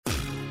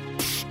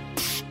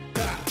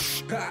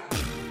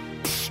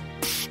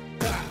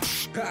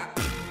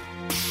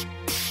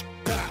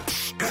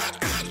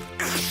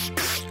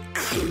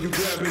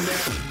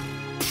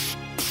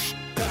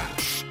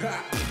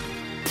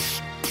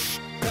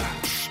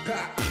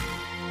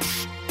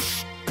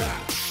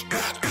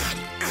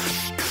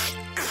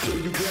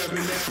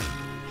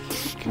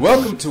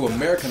Welcome to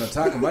American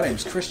Otaku. My name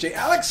is Chris J.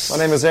 Alex. My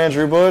name is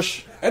Andrew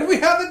Bush. And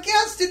we have a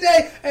guest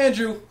today.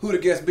 Andrew, who the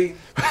guest be?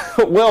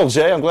 Well,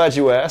 Jay, I'm glad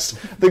you asked.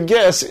 The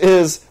guest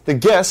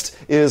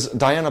is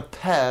Diana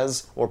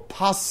Paz, or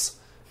Paz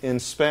in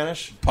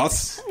Spanish.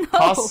 Paz? No.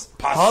 Paz?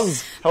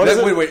 Paz? How is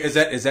it? Wait, is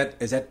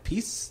that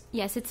peace?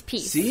 Yes, it's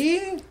peace.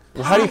 See?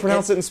 Well, how do you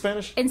pronounce it in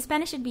Spanish? In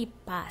Spanish, it'd be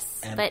paz,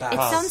 And but paz.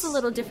 it sounds a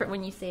little different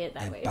when you say it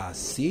that way. Paz,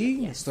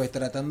 sí. Yes. Estoy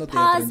tratando de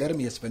Paz. aprender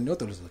mi español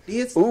todos los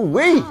días.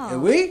 Oui.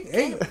 Oui?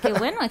 Eh. Qué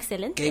bueno,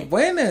 excelente. Qué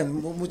buena.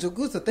 Mucho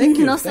gusto. Thank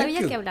you. No Thank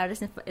sabía you. que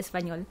hablaras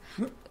español.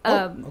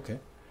 Okay.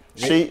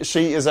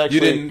 She is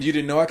actually... You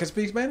didn't know I could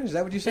speak Spanish? Is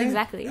that what you're saying?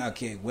 Exactly.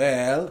 Okay,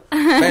 well,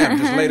 bam,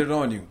 just laid it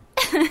on you.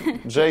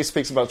 Jay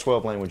speaks about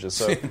 12 languages,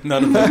 so...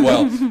 None of them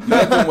well.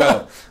 None of them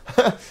well.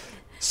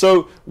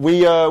 So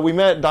we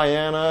met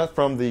Diana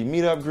from the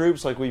meetup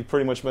groups, like we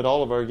pretty much met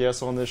all of our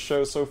guests on this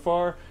show so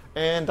far.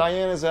 And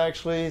Diana's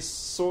actually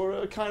sort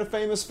of kind of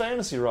famous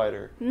fantasy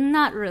writer.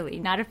 Not really,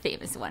 not a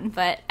famous one,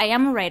 but I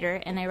am a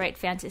writer, and I write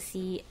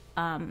fantasy,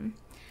 among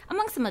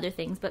some other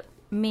things, but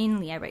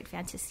mainly I write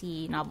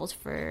fantasy novels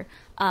for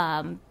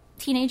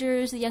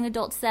teenagers, the young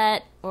adult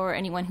set, or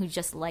anyone who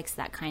just likes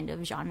that kind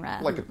of genre.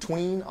 Like a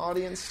tween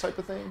audience type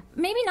of thing?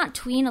 Maybe not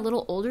tween, a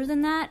little older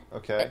than that.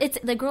 Okay. It's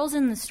the girls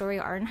in the story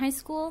are in high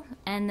school,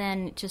 and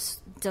then it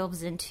just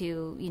delves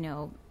into,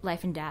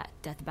 life and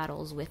death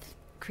battles with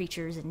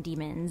creatures and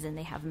demons, and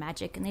they have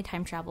magic and they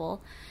time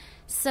travel.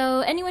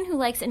 So anyone who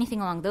likes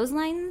anything along those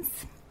lines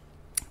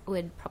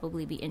would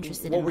probably be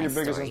interested in my What were your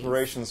biggest stories.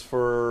 inspirations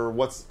for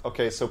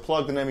so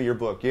plug the name of your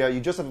book. Yeah, you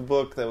just have a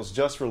book that was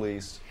just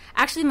released.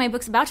 Actually, my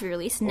book's about to be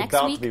released next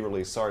about week. to be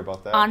released, sorry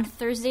about that. On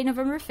Thursday,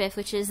 November 5th,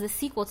 which is the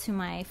sequel to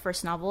my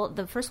first novel.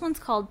 The first one's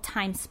called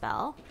Time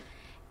Spell,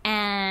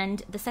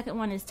 and the second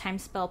one is Time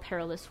Spell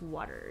Perilous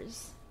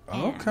Waters.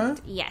 Okay. And,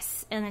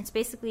 yes, and it's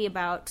basically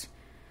about...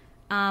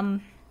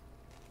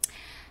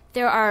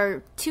 there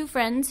are two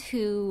friends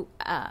who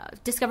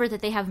discover that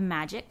they have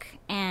magic,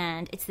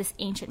 and it's this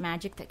ancient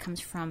magic that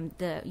comes from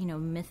the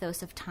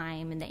mythos of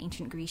time and the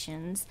ancient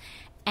Grecians,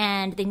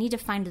 and they need to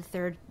find the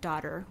third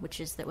daughter,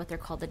 which is what they're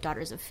called the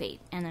Daughters of Fate.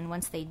 And then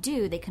once they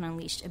do, they can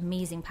unleash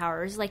amazing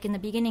powers. Like in the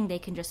beginning, they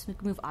can just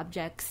move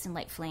objects and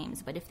light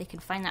flames, but if they can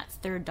find that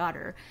third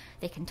daughter,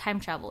 they can time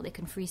travel, they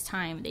can freeze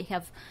time, they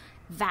have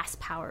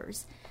vast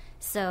powers.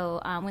 So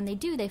when they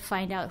do, they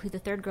find out who the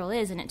third girl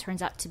is, and it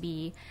turns out to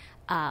be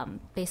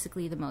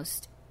basically the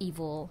most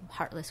evil,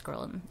 heartless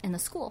girl in the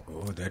school.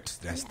 Oh, that's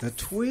the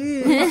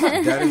twist.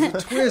 That is a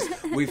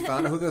twist. We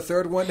found out who the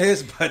third one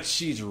is, but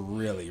she's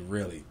really,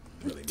 really,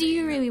 really Do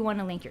you mean. really want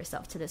to link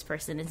yourself to this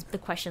person is the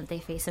question that they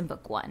face in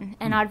book one.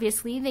 And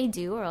obviously they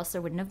do, or else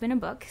there wouldn't have been a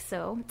book.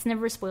 So it's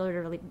never a spoiler to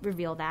really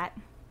reveal that.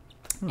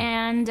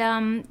 And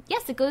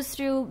yes, it goes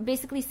through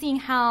basically seeing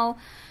how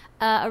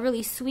a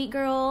really sweet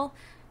girl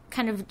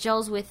kind of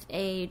gels with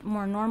a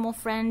more normal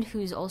friend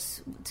who's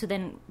also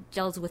then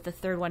gels with the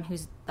third one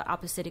who's the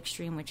opposite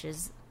extreme, which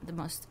is the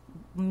most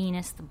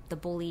meanest, the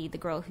bully, the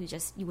girl who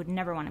just you would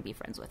never want to be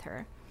friends with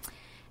her.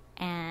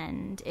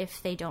 And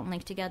if they don't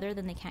link together,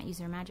 then they can't use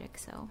their magic.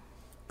 So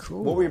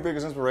Cool. What were your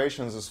biggest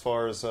inspirations as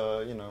far as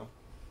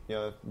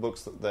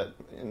books that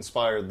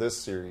inspired this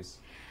series?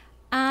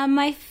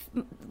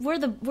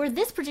 Where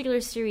this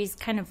particular series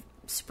kind of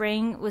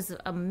sprang was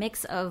a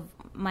mix of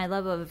my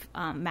love of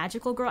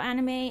magical girl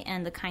anime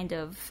and the kind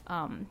of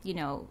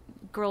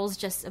girls,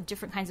 just of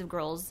different kinds of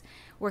girls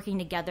working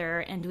together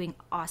and doing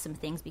awesome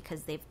things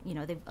because they've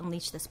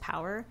unleashed this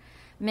power,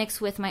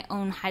 mixed with my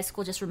own high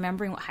school, just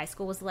remembering what high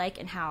school was like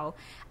and how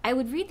I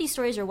would read these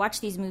stories or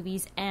watch these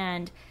movies,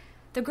 and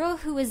the girl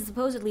who was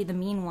supposedly the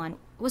mean one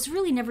was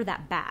really never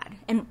that bad.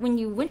 And when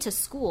you went to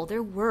school,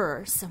 there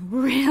were some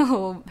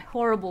real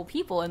horrible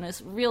people and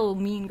there's real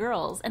mean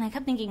girls. And I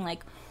kept thinking,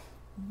 like,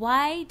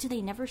 why do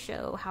they never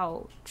show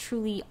how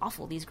truly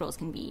awful these girls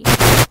can be?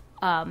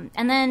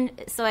 And then,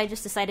 so I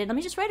just decided, let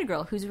me just write a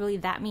girl who's really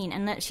that mean.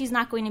 And that she's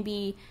not going to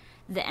be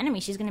the enemy.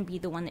 She's going to be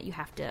the one that you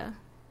have to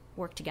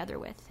work together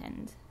with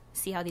and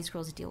see how these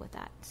girls deal with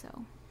that.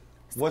 So,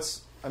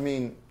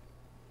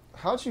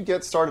 how'd you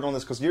get started on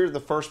this? Because you're the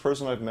first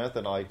person I've met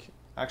that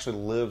actually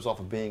lives off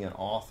of being an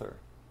author.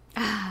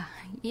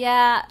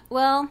 Yeah,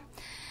 well,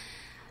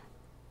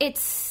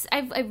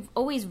 I've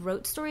always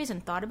wrote stories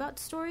and thought about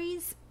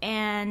stories,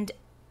 and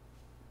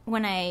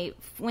when I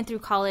went through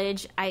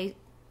college, I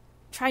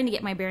trying to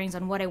get my bearings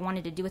on what I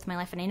wanted to do with my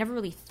life, and I never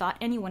really thought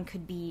anyone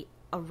could be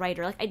a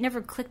writer. Like, I'd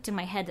never clicked in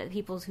my head that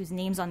people whose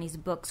names on these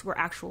books were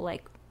actual,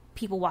 like,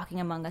 people walking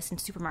among us in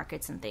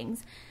supermarkets and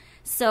things.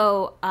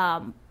 So,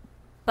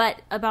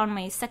 but about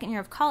my second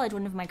year of college,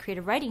 one of my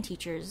creative writing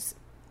teachers,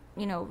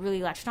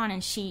 really latched on,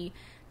 and she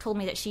told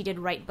me that she did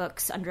write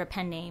books under a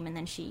pen name, and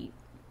then she,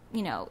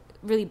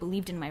 really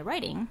believed in my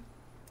writing.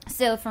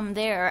 So from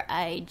there,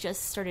 I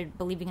just started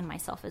believing in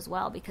myself as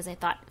well, because I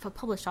thought, if a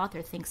published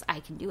author thinks I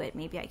can do it,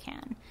 maybe I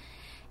can.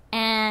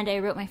 And I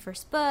wrote my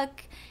first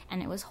book,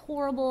 and it was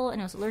horrible,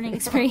 and it was a learning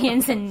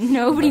experience, and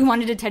nobody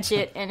wanted to touch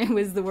it, and it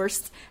was the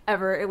worst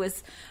ever. It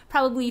was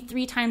probably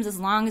 3 times as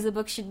long as a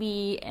book should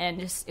be, and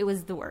just it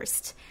was the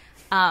worst.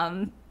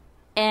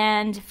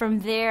 And from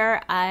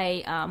there,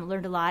 I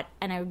learned a lot,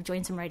 and I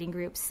joined some writing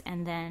groups,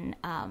 and then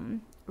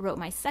wrote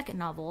my second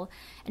novel.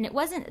 And it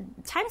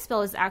wasn't... Time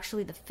Spell is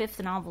actually the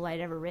 5th novel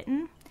I'd ever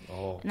written,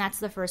 and that's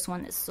the first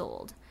one that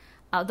sold.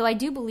 Though I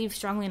do believe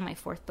strongly in my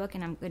 4th book,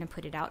 and I'm going to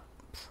put it out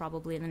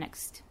probably in the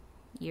next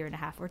year and a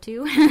half or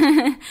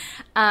 2.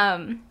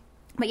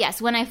 But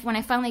yes, when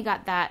I finally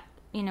got that,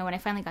 when I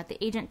finally got the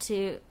agent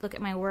to look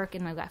at my work,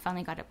 and I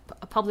finally got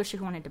a publisher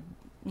who wanted to,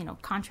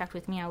 contract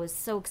with me, I was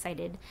so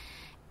excited.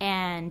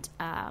 And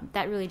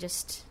that really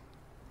just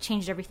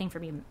changed everything for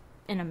me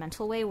in a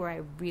mental way, where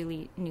I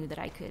really knew that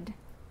I could.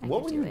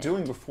 What were you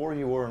doing before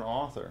you were an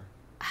author?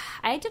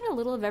 I did a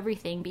little of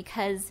everything,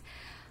 because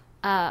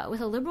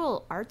with a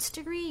liberal arts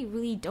degree, you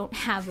really don't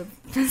have a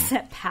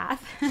set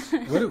path.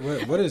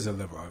 What is a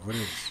liberal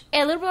arts?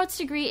 A liberal arts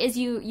degree is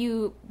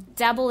you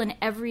dabble in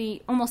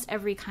almost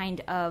every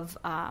kind of,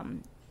 I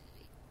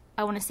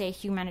want to say,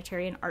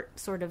 humanitarian art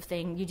sort of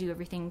thing. You do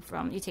everything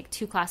from, you take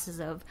 2 classes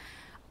of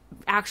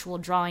actual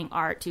drawing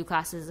art, 2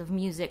 classes of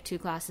music, 2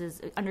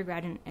 classes,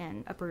 undergrad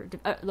and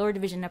lower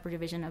division, upper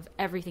division of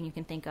everything you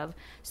can think of,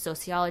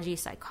 sociology,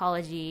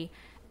 psychology,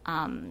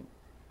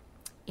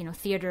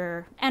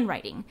 theater, and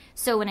writing.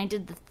 So when I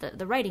did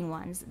the writing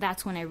ones,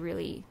 that's when I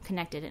really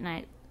connected. And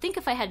I think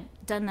if I had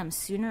done them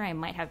sooner, I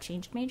might have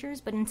changed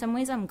majors. But in some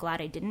ways, I'm glad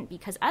I didn't,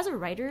 because as a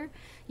writer,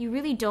 you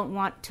really don't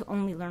want to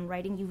only learn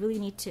writing. You really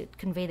need to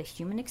convey the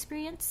human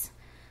experience.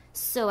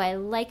 So I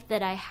like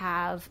that I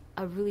have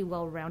a really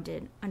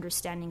well-rounded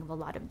understanding of a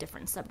lot of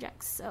different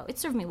subjects. So it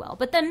served me well.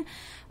 But then,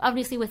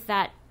 obviously, with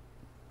that,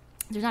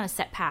 there's not a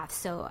set path.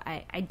 So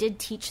I did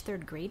teach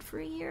 3rd grade for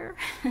a year,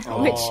 which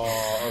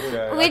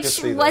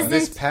wasn't...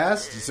 Miss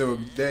Pass? So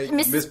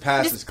Miss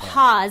Pass is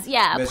Pause.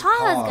 Yeah, Miss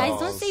pause. Guys,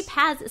 don't say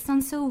Paz. It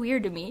sounds so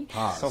weird to me.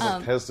 Pause. Sounds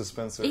like Pez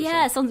dispenser.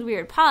 Yeah, it sounds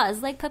weird.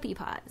 Pause, like puppy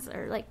paws,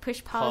 or like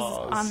push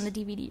pause on the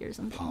DVD or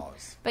something.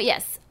 Pause. But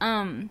yes,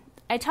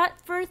 I taught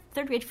for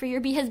 3rd grade for a year,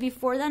 because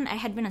before then I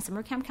had been a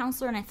summer camp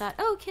counselor, and I thought,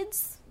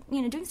 kids,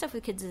 doing stuff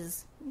with kids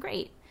is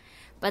great,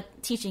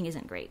 but teaching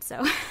isn't great.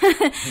 So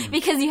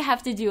because you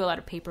have to do a lot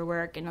of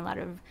paperwork, and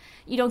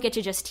you don't get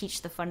to just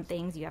teach the fun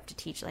things. You have to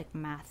teach like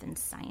math and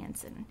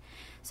science, and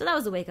so that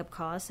was a wake up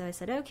call. So I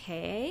said,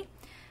 okay,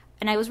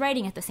 and I was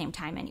writing at the same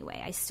time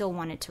anyway. I still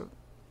wanted to,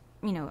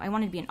 I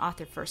wanted to be an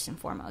author first and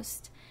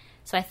foremost.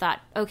 So I thought,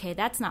 okay,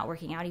 that's not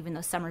working out, even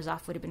though summers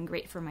off would have been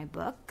great for my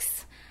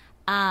books.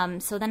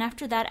 So then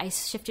after that, I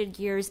shifted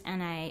gears,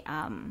 and I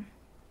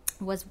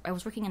was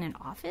working in an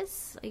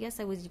office. I guess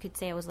you could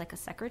say I was like a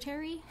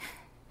secretary.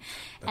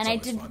 And I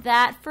did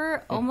that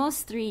for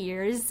almost 3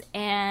 years,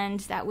 and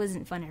that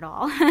wasn't fun at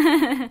all.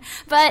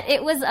 But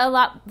it was a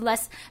lot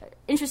less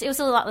interesting. It was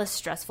a lot less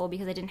stressful,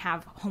 because I didn't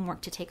have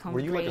homework to take home.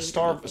 Were you like a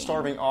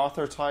starving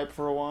author type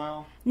for a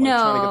while? No.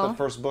 Trying to get the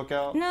first book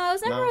out? No, I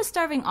was never a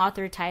starving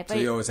author type. So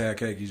you always had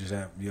cake.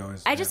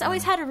 I just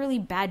always had a really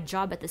bad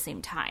job at the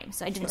same time,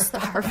 so I didn't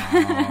starve.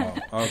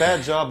 Okay.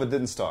 Bad job, but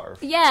didn't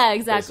starve. Yeah,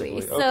 exactly.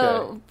 Basically. So,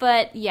 okay.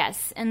 But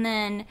yes, and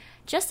then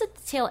just at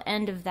the tail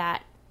end of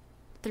that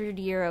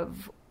 3rd year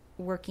of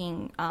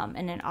working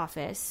in an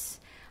office,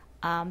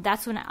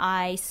 that's when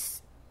I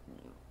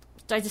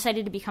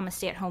decided to become a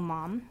stay-at-home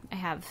mom. I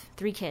have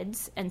 3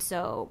 kids, and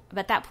so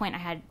at that point I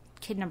had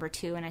kid number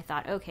 2, and I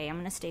thought, okay, I'm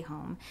going to stay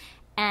home.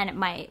 And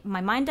my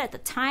mind at the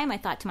time, I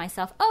thought to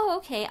myself, oh,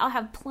 okay, I'll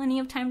have plenty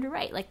of time to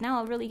write. Like, now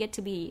I'll really get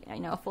to be,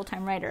 a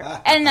full-time writer.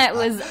 And that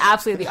was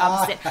absolutely the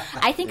opposite.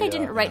 I think I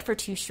didn't write for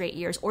 2 straight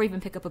years, or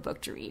even pick up a book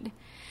to read.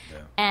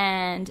 Yeah.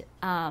 And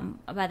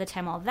by the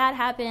time all that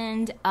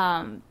happened,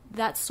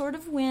 that's sort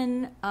of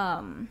when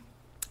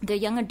the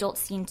young adult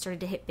scene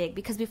started to hit big.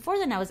 Because before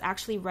then, I was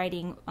actually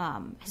writing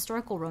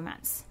historical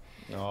romance.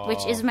 Which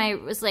was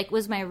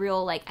my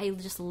real, I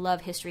just love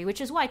history, which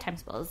is why Time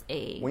Spell is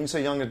a... When you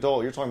say young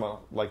adult, you're talking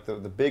about,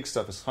 the big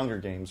stuff is Hunger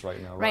Games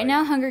right now, right? Right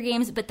now, Hunger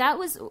Games, but that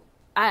was...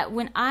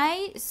 when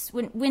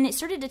it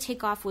started to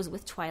take off was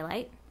with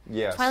Twilight.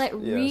 Yes. Twilight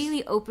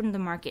really opened the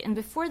market, and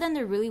before then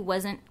there really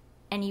wasn't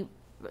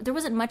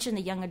much in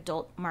the young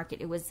adult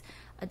market. It was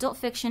adult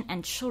fiction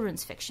and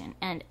children's fiction,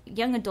 and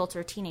young adults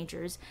or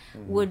teenagers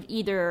would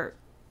either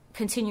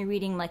continue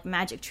reading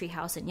Magic Tree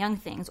House and Young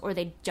Things, or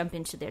they'd jump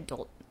into the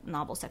adult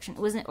novel section.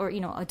 It wasn't, or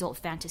adult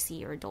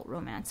fantasy or adult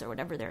romance or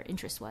whatever their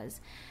interest was.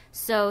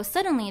 So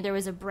suddenly there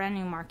was a brand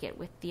new market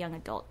with the young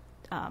adult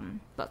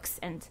books,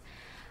 and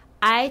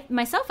I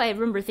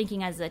remember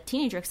thinking as a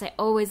teenager, because I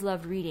always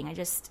loved reading.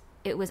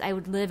 I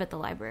would live at the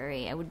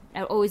library. I would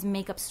always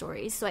make up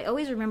stories. So I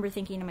always remember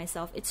thinking to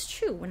myself, it's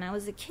true. When I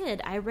was a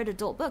kid, I read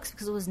adult books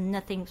because it was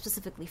nothing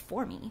specifically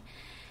for me.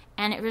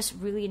 And it just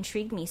really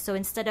intrigued me. So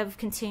instead of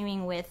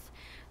continuing with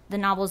the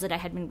novels that I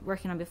had been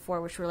working on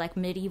before, which were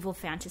medieval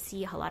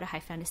fantasy, a lot of high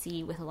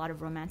fantasy with a lot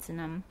of romance in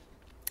them,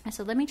 I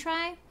said, let me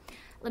try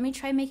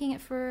making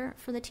it for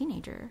the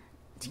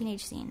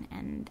teenage scene.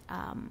 And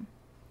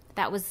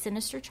that was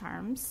Sinister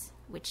Charms,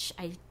 which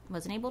I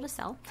wasn't able to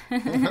sell.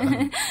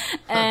 But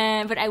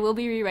I will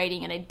be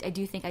rewriting it. I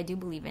do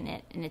believe in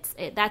it. And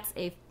that's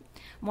a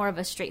more of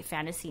a straight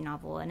fantasy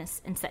novel and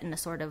set in a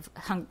sort of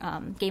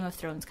Game of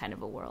Thrones kind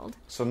of a world.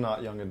 So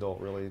not young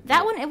adult, really.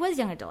 That one, it was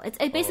young adult. It's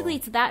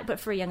that,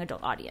 but for a young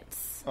adult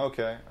audience.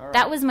 Okay, all right.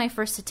 That was my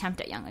first attempt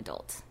at young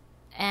adult.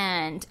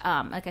 And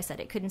like I said,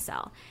 it couldn't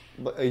sell.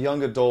 But a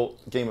young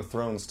adult Game of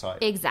Thrones type.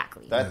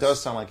 Exactly. That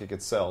does sound like it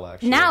could sell,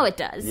 actually. Now it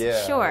does,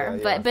 yeah, sure.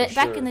 Yeah, but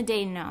back in the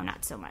day, no,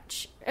 not so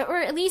much. Or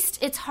at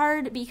least it's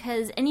hard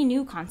because any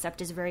new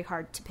concept is very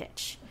hard to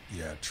pitch.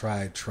 Yeah,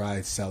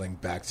 try selling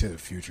Back to the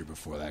Future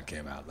before that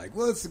came out. Like,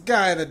 well, it's a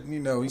guy that,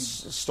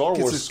 Star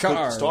gets Wars his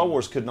car. Star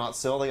Wars could not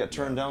sell. They got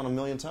turned down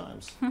 1,000,000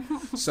 times.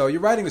 So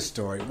you're writing a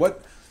story.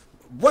 What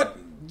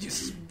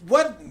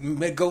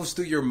goes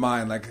through your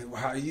mind? Like,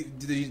 how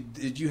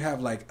did you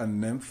have like a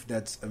nymph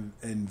that's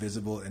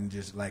invisible and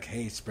just like,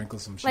 hey, sprinkle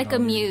some shit like on a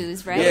me?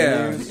 muse, right?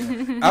 Yeah.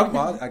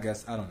 I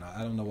guess I don't know.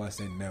 I don't know why I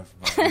say nymph.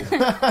 But,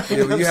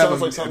 when you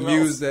have a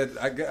muse that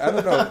I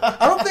don't know.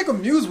 I don't think a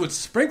muse would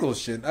sprinkle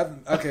shit. But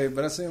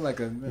I seem like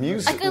a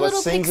muse like a what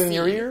little sings in pixie.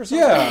 your ears.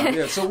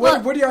 Yeah. So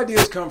where do your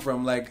ideas come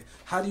from? Like,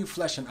 how do you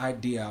flesh an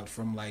idea out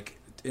from like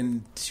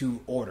into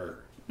order?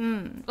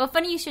 Well,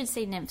 funny you should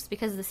say nymphs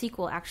because the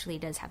sequel actually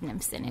does have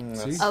nymphs in it.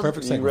 See?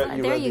 Perfect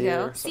segue. There you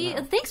go. See,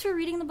 thanks for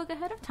reading the book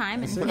ahead of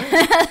time.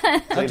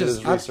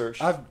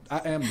 Research. I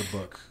am the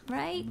book.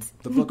 Right?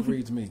 The book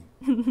reads me.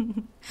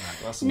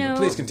 Right. No.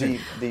 Please continue.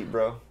 Deep,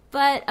 bro.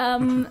 But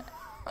I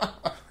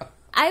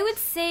would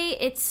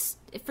say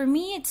for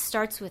me, it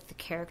starts with the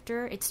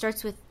character. It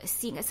starts with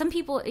seeing. Some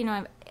people,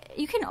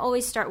 you can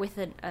always start with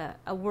a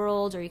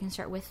world, or you can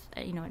start with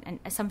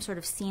some sort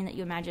of scene that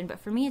you imagine.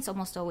 But for me, it's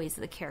almost always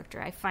the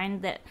character. I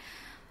find that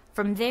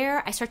from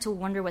there, I start to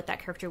wonder what that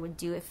character would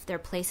do if they're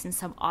placed in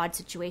some odd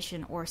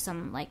situation or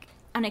some like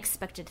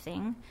unexpected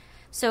thing.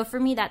 So for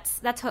me, that's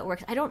how it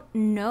works. I don't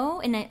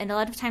know, and a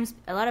lot of times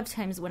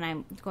when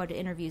I go to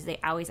interviews, they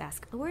always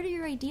ask, "Where do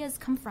your ideas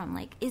come from?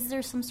 Like, is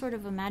there some sort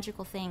of a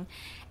magical thing?"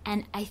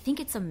 And I think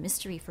it's a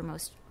mystery for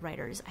most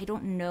writers. I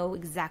don't know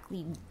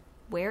exactly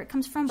where it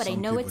comes from, but I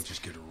know people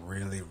just get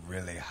really,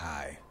 really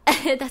high.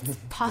 That's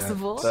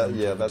possible. That's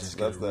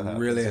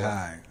really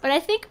high. But I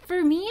think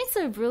for me,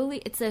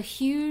 it's a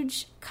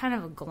huge kind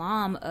of a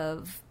glom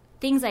of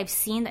things I've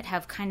seen that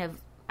have kind of.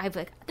 I've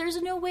like, there's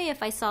no way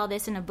if I saw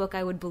this in a book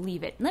I would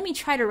believe it. Let me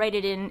try to write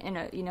it in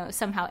a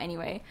somehow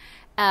anyway.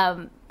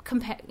 That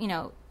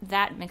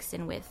mixed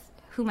in with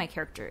who my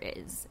character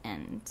is,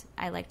 and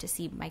I like to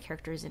see my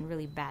characters in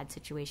really bad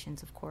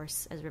situations. Of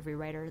course, as every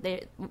writer,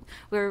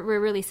 we're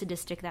really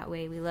sadistic that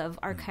way. We love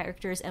our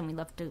characters and we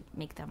love to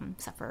make them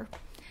suffer.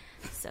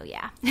 So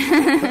yeah.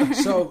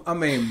 So I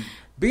mean,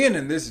 being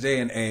in this day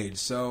and age,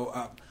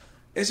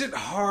 is it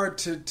hard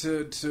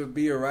to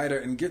be a writer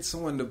and get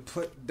someone to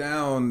put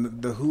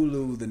down the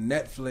Hulu, the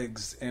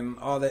Netflix, and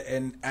all that,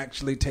 and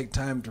actually take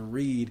time to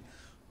read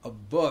a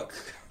book?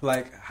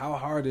 Like, how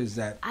hard is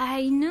that?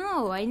 I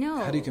know.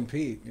 That. How do you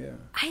compete? Yeah.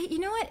 You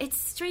know what? It's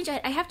strange.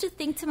 I have to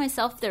think to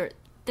myself, there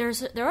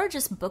are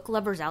just book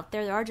lovers out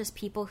there. There are just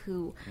people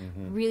who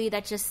really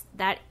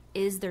that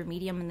is their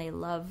medium, and they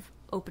love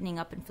opening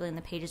up and filling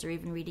the pages or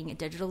even reading it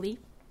digitally.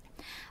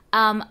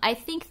 I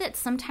think that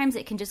sometimes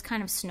it can just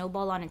kind of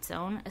snowball on its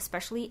own,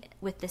 especially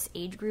with this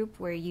age group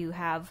where you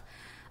have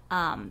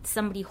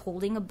somebody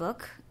holding a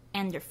book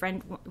and their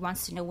friend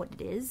wants to know what it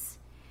is.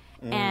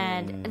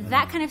 And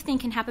that kind of thing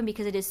can happen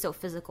because it is so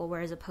physical,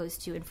 whereas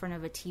opposed to in front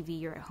of a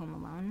TV, you're at home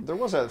alone. There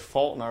was that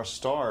Fault in Our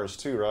Stars,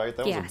 too, right?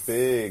 That was a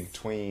big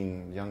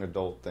tween young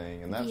adult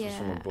thing, and that was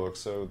from a book.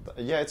 So,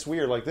 it's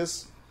weird. Like,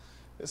 it's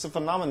a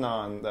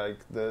phenomenon. Like,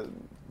 the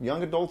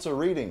young adults are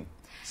reading.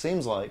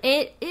 Seems like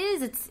it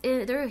is.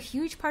 They're a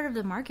huge part of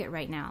the market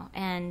right now,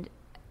 and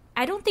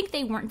I don't think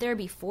they weren't there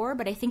before,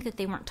 but I think that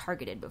they weren't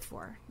targeted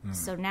before.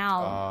 So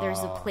now there's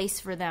a place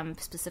for them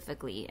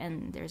specifically,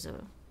 and there's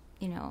a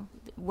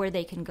where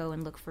they can go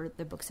and look for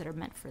the books that are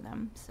meant for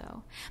them.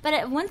 So,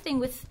 but one thing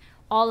with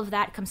all of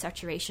that comes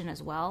saturation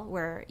as well,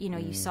 where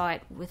you saw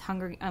it with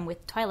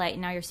with Twilight,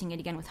 and now you're seeing it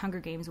again with Hunger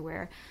Games,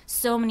 where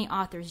so many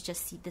authors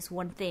just see this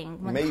one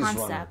thing, one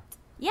concept. Runner.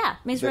 Yeah,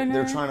 Maze Runner.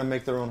 They're trying to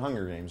make their own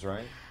Hunger Games,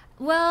 right?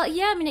 Well,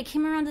 yeah, I mean, it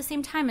came around the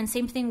same time, and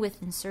same thing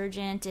with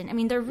Insurgent, and I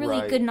mean, they're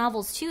really good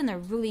novels too, and they're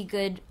really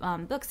good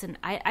books, and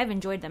I've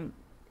enjoyed them,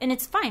 and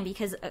it's fine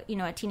because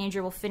a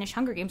teenager will finish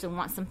Hunger Games and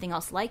want something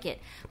else like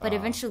it, but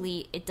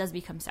eventually it does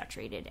become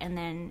saturated, and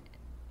then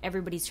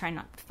everybody's trying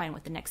to find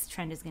what the next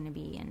trend is going to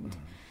be, and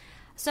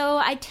so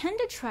I tend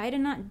to try to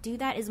not do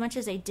that as much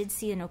as I did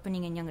see an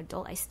opening in young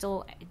adult. I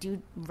still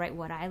do write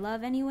what I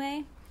love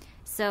anyway.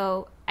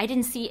 So I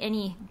didn't see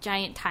any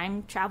giant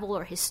time travel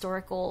or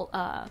historical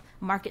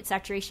market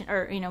saturation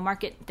or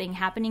market thing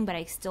happening, but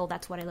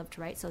that's what I love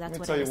to write. So that's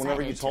what I decided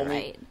whenever you told to me,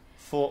 write.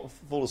 Full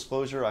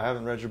disclosure, I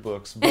haven't read your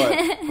books, but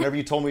whenever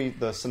you told me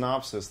the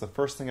synopsis, the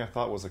first thing I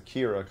thought was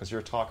Akira, because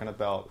you're talking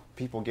about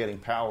people getting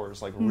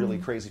powers, like really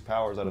crazy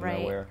powers out of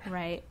nowhere.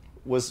 Right.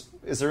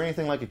 Is there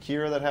anything like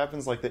Akira that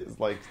happens,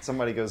 like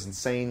somebody goes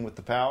insane with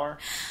the power,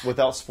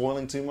 without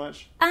spoiling too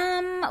much?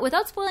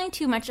 Without spoiling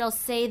too much, I'll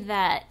say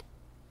that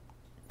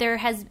there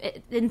has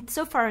been,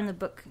 so far in the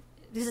book,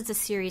 this is a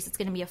series, it's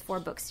going to be a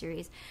 4-book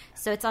series,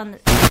 so it's on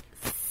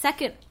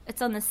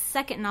the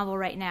second novel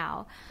right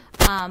now.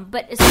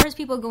 But as far as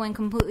people going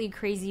completely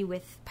crazy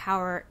with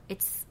power,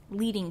 it's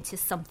leading to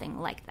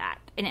something like that,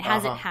 and it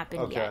hasn't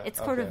happened yet. It's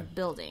sort of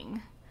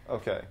building.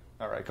 Okay,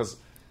 all right, because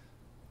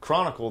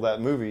Chronicle,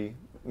 that movie,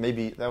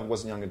 maybe that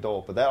wasn't young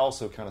adult, but that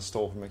also kind of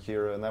stole from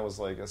Akira, and that was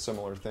like a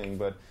similar thing.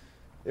 But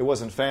it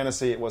wasn't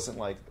fantasy. It wasn't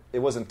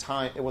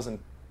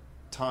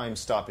time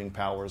stopping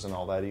powers and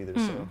all that either.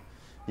 So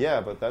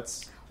yeah, but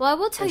that's. Well, I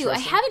will tell you, I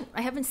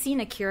haven't seen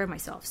Akira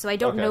myself, so I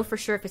don't know for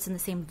sure if it's in the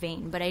same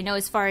vein. But I know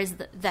as far as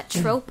that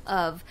trope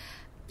of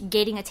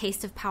getting a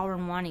taste of power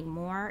and wanting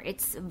more,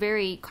 it's a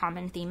very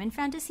common theme in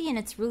fantasy, and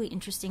it's really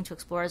interesting to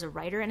explore as a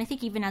writer, and I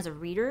think even as a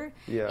reader,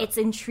 it's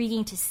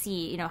intriguing to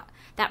see,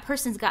 that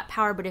person's got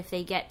power, but if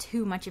they get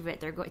too much of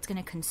it, it's going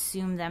to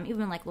consume them,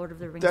 even like Lord of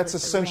the Rings. That's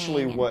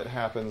essentially what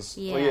happens.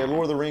 Yeah. Well,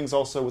 Lord of the Rings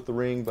also with the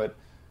ring, but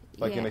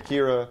like in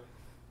Akira,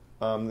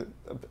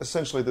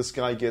 essentially this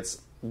guy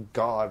gets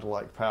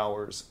god-like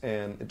powers,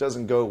 and it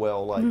doesn't go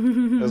well like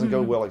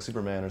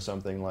Superman or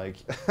something. Like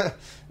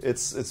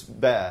it's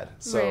bad.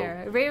 So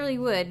rarely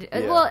would.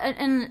 Well,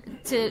 and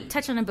to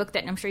touch on a book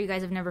that I'm sure you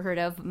guys have never heard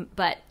of,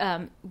 but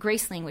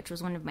Graceling, which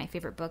was one of my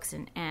favorite books,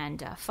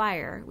 and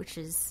Fire, which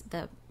is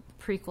the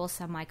prequel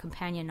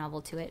semi-companion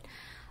novel to it.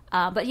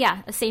 But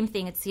yeah, the same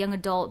thing. It's a young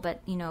adult, but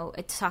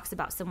it talks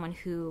about someone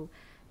who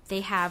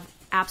they have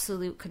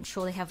absolute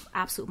control. They have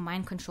absolute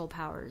mind control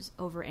powers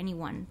over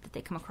anyone that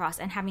they come across,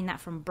 and having that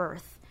from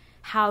birth.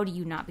 How do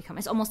you not become?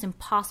 It's almost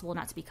impossible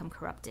not to become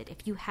corrupted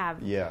if you have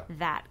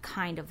that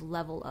kind of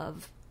level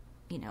of,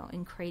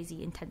 in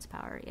crazy intense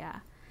power.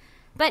 Yeah,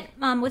 but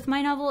with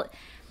my novel,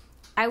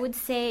 I would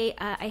say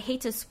I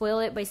hate to spoil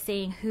it by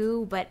saying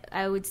who, but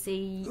I would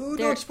say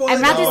don't spoil it.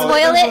 I'm not to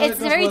spoil it. It's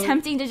very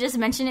tempting to just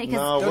mention it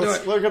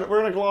because we're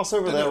going to gloss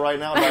over that right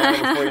now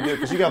before you do,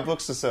 because you got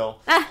books to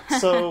sell.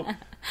 So.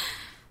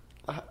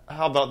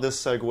 How about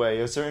this segue?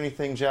 Is there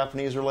anything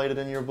Japanese related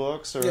in your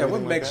books? Or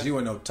what makes you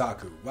an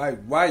otaku?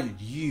 Why are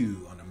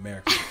you an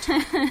American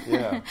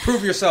otaku?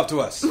 Prove yourself to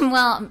us.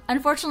 Well,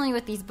 unfortunately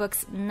with these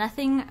books,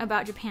 nothing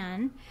about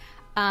Japan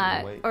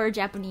or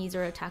Japanese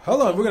or otaku.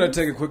 Hold on, we're going to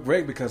take a quick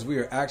break because we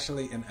are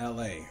actually in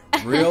L.A.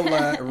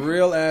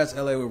 Real ass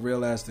L.A. with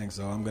real ass things.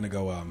 So I'm going to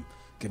go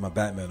get my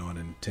Batman on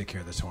and take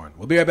care of this horn.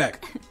 We'll be right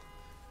back.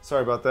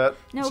 Sorry about that.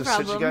 No it's just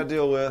problem. Shit you got to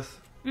deal with.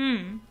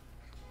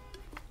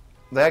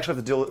 They actually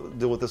have to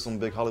deal with this on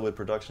big Hollywood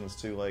productions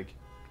too. Like,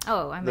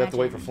 I imagine. They have to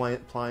wait for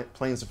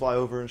planes to fly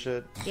over and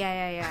shit.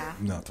 Yeah.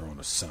 I'm not throwing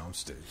a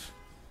soundstage.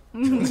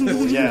 You're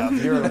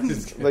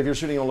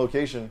shooting on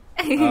location.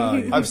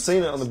 I've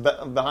seen it on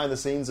the behind the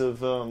scenes of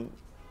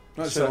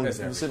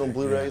shit on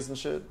Blu-rays and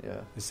shit.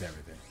 Yeah, it's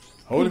everything.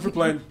 Hold it for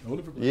plane.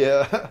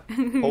 Yeah,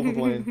 hold for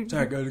plane.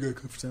 Sorry, gotta go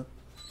cook for something.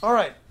 All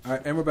right,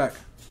 and we're back.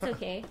 It's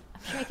okay.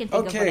 I'm sure I can think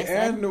of what I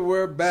said. And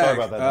we're back. Sorry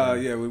about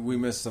that. We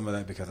missed some of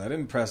that because I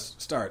didn't press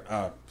start.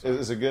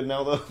 Is it good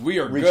now, though? We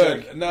are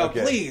good. Now,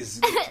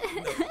 please.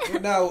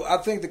 Now, I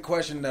think the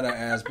question that I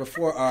asked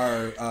before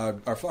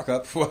our fuck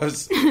up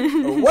was,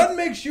 what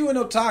makes you an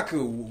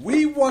otaku?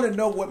 We want to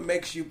know what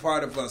makes you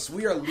part of us.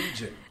 We are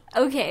Legion.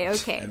 Okay.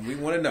 And we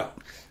want to know.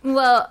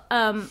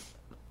 Well,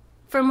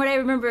 from what I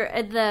remember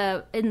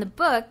in the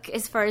book,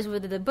 as far as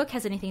whether the book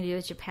has anything to do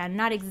with Japan,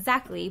 not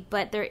exactly,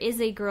 but there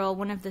is a girl,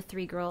 one of the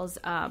 3 girls,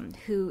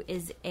 who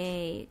is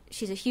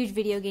she's a huge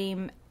video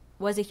game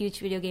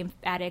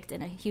addict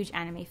and a huge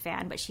anime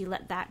fan, but she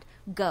let that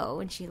go,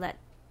 and she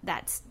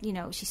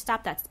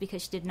stopped that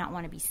because she did not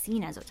want to be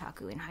seen as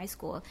otaku in high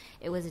school.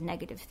 It was a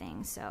negative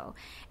thing. So,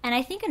 and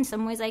I think in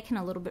some ways I can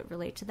a little bit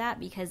relate to that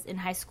because in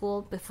high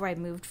school, before I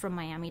moved from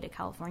Miami to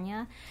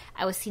California,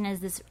 I was seen as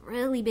this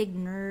really big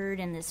nerd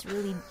and this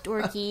really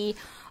dorky.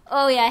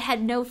 I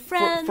had no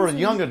friends. For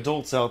young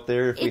adults out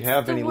there, if we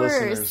have any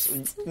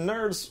listeners,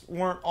 nerds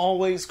weren't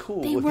always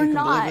cool. If you can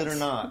believe it or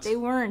not. They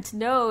weren't.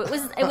 No, it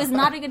was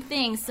not a good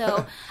thing.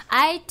 So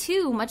I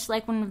too, much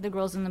like one of the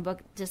girls in the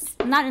book,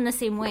 just not in the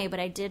same way, but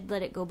I did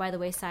let it go by the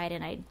wayside,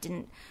 and I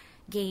didn't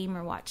game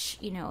or watch,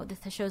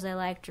 the shows I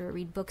liked or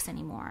read books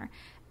anymore.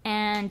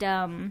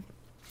 And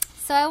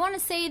so I want to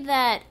say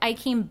that I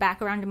came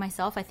back around to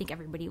myself. I think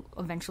everybody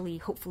eventually,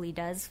 hopefully,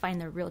 does find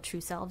their real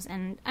true selves.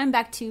 And I'm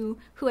back to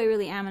who I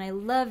really am. And I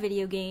love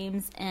video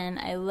games. And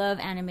I love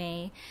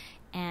anime.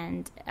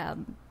 And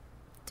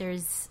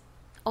there's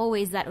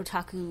always that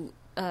otaku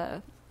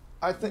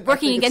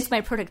working against my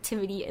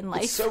productivity in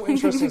life. It's so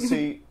interesting to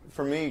see,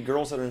 for me,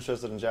 girls that are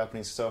interested in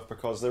Japanese stuff,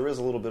 because there is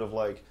a little bit of,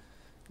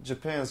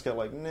 Japan's got,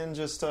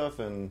 ninja stuff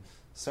and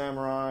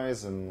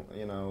samurais and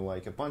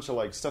a bunch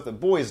of stuff that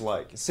boys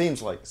like, it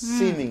seems like,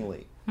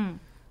 seemingly.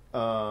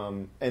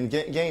 And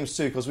games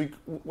too, because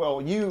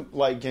you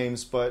like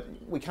games, but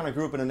we kind of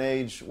grew up in an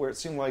age where it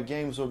seemed like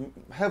games were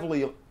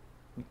heavily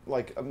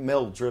like a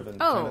male-driven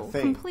Oh, kind of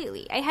thing.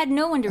 completely. I had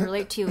no one to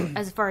relate to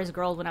as far as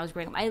girls when I was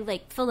growing up. I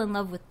like fell in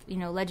love with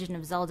Legend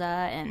of Zelda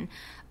and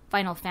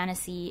Final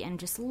Fantasy and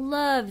just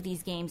loved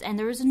these games. And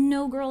there was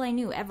no girl I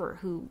knew ever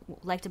who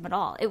liked them at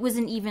all. It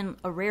wasn't even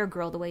a rare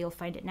girl the way you'll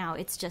find it now.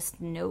 It's just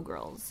no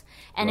girls.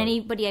 And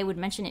anybody I would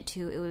mention it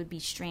to, it would be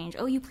strange.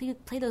 Oh, you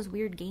play those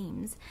weird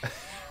games.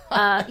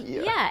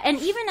 Yeah. And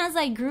even as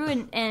I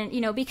grew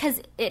and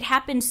because it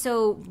happened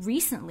so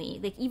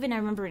recently, like even I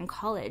remember in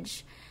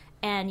college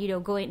and,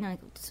 going,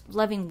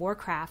 loving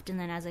Warcraft. And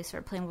then as I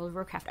started playing World of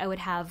Warcraft, I would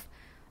have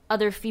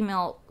other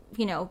female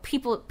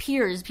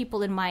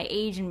people in my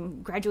age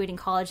and graduating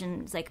college,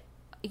 and it's like,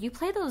 you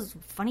play those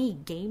funny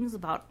games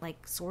about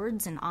like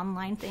swords and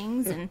online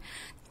things, and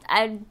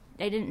I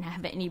didn't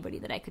have anybody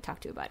that I could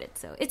talk to about it,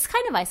 so it's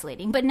kind of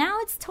isolating. But now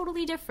it's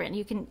totally different.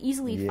 You can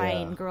easily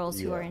find girls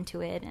who are into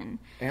it, and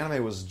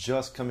anime was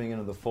just coming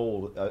into the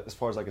fold, as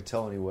far as I could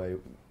tell anyway,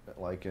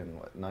 like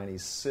in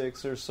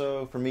 '96 or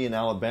so. For me in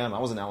Alabama, I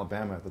was in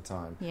Alabama at the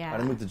time. I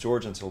didn't move to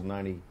Georgia until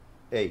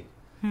 '98,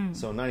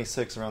 so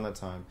 '96 around that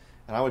time.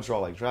 And I would draw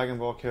like Dragon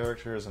Ball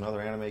characters and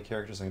other anime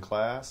characters in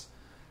class,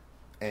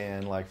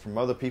 and like from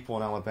other people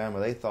in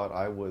Alabama, they thought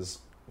I was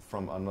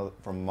from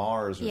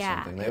Mars or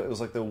something. It was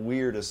like the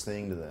weirdest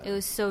thing to them. It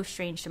was so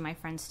strange to my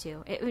friends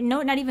too.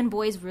 Not even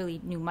boys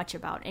really knew much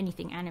about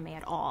anything anime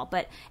at all,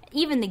 but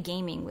even the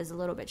gaming was a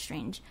little bit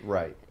strange.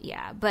 Right.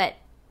 Yeah, but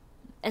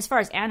as far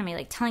as anime,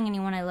 like telling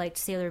anyone I liked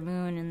Sailor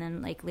Moon, and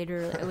then like later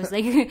it was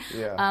like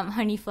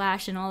Honey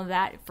Flash and all of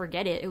that,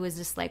 forget it. It was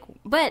just like,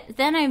 but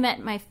then I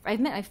met my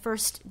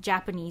first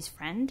Japanese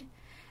friend,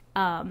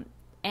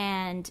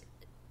 and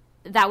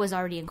that was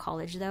already in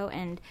college though.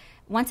 And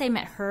once I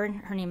met her,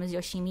 and her name was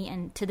Yoshimi,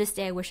 and to this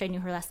day I wish I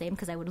knew her last name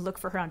because I would look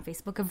for her on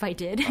Facebook if I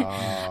did.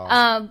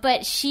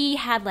 But she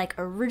had like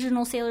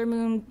original Sailor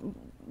Moon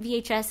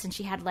VHS, and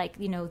she had like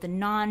the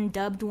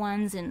non-dubbed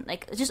ones, and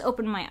like it just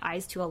opened my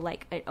eyes to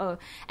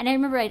and I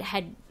remember I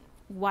had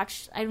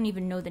watched, I don't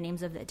even know the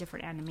names of the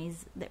different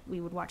animes that we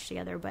would watch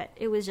together, but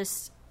it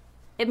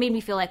made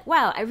me feel like,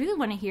 wow, I really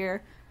want to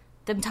hear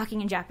them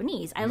talking in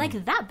Japanese. I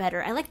like that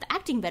better. I like the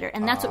acting better,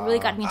 and that's what really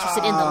got me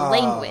interested in the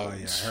language.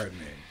 Yeah, hurt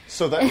me.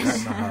 So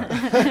that's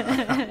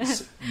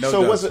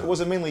so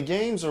was it mainly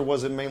games or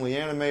was it mainly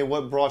anime?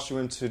 What brought you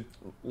into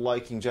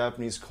liking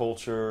Japanese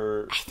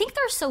culture? I think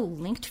they're so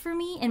linked for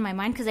me in my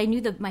mind because I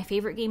knew my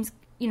favorite games.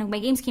 My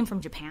games came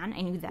from Japan.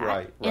 I knew that.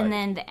 Right. And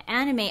then the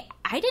anime,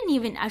 I didn't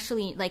even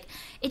actually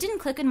it didn't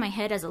click in my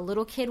head as a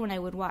little kid when I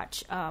would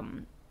watch. I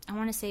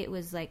want to say it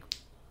was like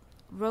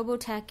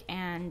Robotech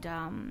and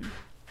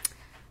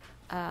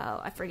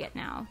I forget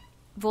now.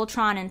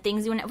 Voltron and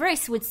things. Whenever I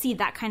would see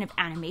that kind of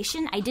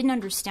animation, I didn't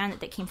understand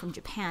that came from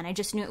Japan. I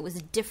just knew it was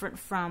different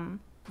from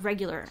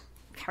regular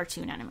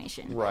cartoon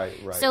animation. Right.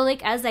 So,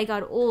 as I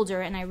got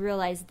older and I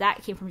realized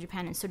that came from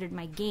Japan, and so did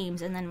my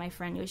games, and then my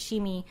friend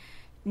Yoshimi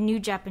knew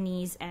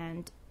Japanese,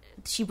 and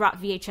she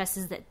brought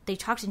VHSs that they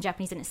talked in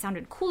Japanese, and it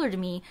sounded cooler to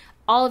me.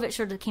 All of it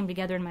sort of came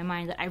together in my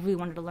mind that I really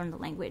wanted to learn the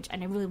language,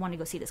 and I really wanted to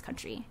go see this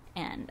country,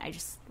 and I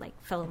just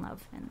fell in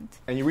love.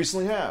 And you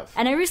recently have.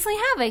 And I recently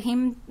have.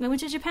 I went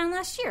to Japan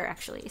last year,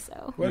 actually.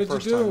 So what did you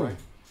do? Time, right?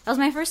 That was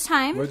my first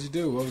time. What did you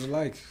do? What was it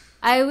like?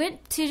 I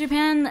went to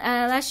Japan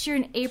last year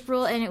in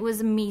April, and it was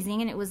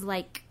amazing, and it was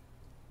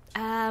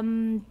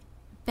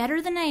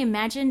better than I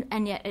imagined,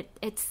 and yet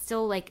it's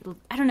still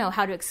I don't know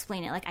how to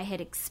explain it. I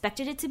had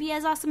expected it to be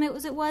as awesome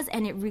as it was,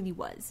 and it really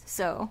was.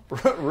 So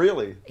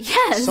really,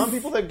 yes. Some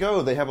people that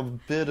go, they have a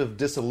bit of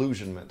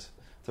disillusionment.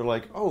 They're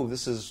like, "Oh,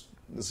 this is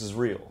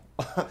real.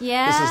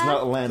 Yeah, this is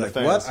not a land of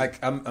fantasy." What?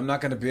 I'm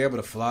not going to be able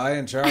to fly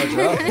and charge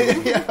up.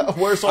 Yeah,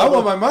 I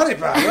want my money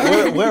back.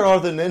 Right? Where are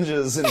the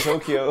ninjas in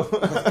Tokyo?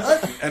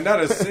 And not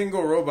a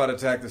single robot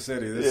attacked the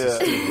city. This is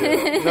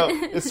stupid. No,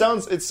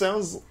 it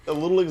sounds a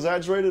little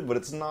exaggerated, but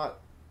it's not.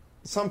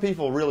 Some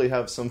people really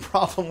have some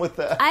problem with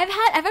that.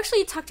 I've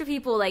actually talked to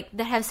people that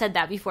have said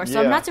that before, so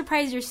I'm not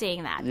surprised you're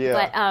saying that.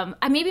 Yeah.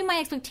 But maybe my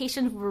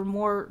expectations were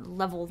more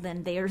level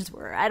than theirs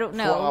were. I don't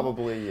know.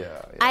 Probably,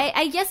 yeah.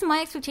 I guess my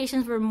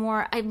expectations were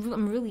more.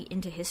 I'm really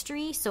into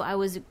history, so I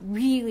was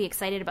really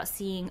excited about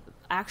seeing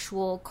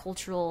actual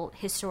cultural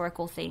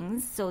historical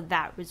things. So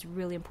that was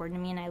really important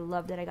to me, and I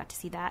loved that I got to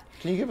see that.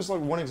 Can you give us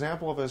one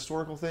example of a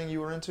historical thing you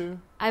were into?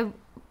 The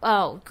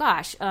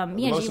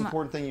most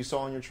important thing you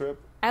saw on your trip?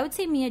 I would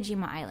say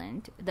Miyajima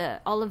Island.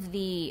 All of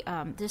the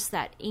just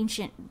that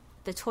ancient,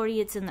 the torii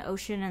it's in the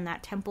ocean, and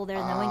that temple there,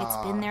 knowing it's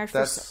been there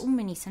for so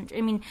many centuries.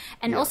 I mean,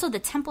 and also the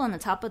temple on the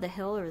top of the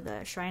hill, or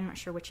the shrine, I'm not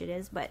sure which it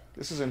is, but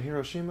this is in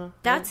Hiroshima.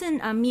 That's in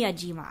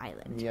Miyajima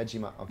Island.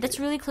 Miyajima. Okay. That's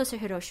really close to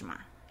Hiroshima.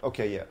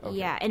 Okay, yeah. Okay.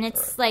 Yeah, and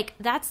it's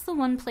that's the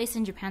one place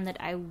in Japan that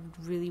I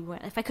really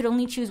want. If I could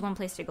only choose one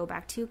place to go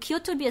back to,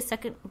 Kyoto would be a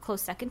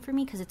close second for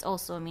me, because it's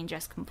also,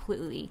 just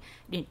completely,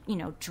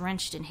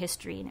 drenched in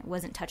history, and it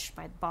wasn't touched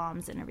by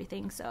bombs and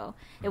everything, so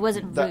it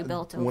wasn't really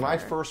built over. When I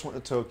first went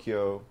to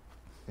Tokyo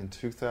in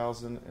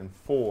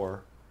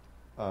 2004,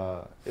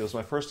 it was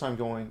my first time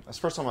going. It's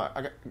the first time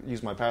I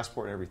used my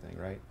passport and everything,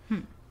 right?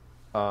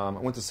 I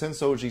went to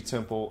Sensoji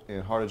Temple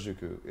in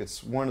Harajuku.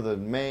 It's one of the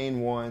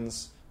main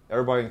ones.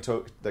 Everybody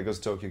that goes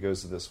to Tokyo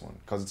goes to this one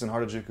because it's in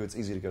Harajuku. It's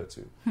easy to go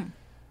to.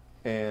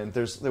 And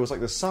there was like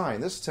this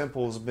sign. This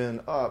temple has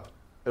been up,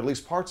 at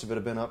least parts of it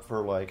have been up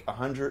for like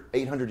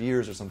 800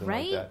 years or something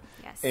like that.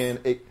 Yes.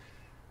 And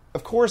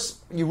of course,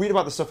 you read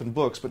about this stuff in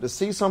books, but to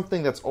see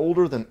something that's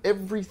older than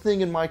everything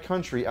in my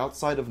country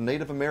outside of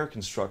Native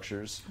American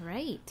structures,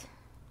 right,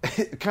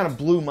 it kind of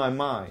blew my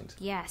mind.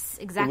 Yes,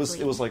 exactly.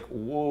 It was like,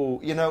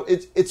 whoa,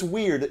 it's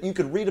weird that you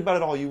could read about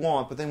it all you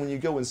want, but then when you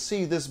go and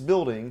see this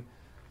building,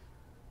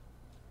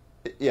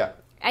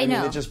 I know.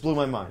 mean, it just blew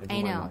my mind.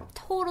 I know.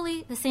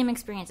 Totally the same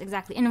experience,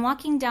 exactly. And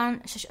walking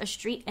down a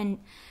street and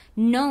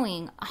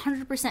knowing,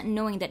 100%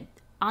 knowing that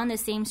on the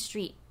same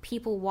street,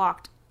 people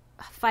walked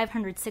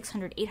 500,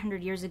 600,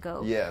 800 years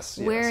ago.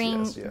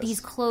 Wearing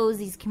these clothes,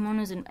 these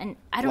kimonos, and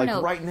I don't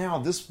know. Like right now,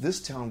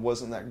 this town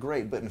wasn't that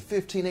great, but in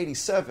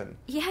 1587,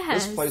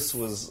 this place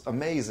was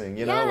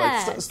amazing.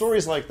 Like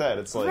stories like that.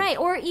 It's like right,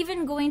 or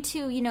even going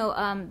to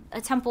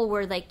a temple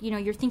where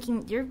you're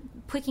thinking you're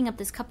picking up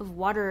this cup of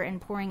water and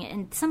pouring it,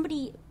 and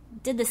somebody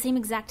did the same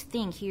exact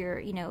thing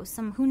here.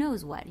 Some who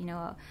knows what.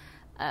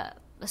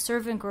 A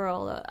servant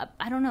girl,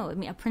 I don't know,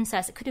 a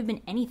princess. It could have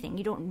been anything.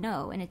 You don't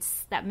know. And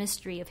it's that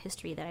mystery of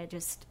history that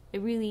it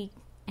really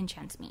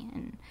enchants me.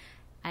 And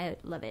I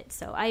love it.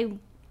 So I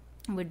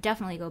would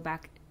definitely go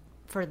back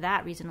for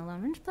that reason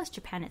alone. And plus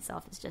Japan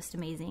itself is just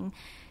amazing.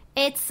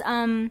 It's,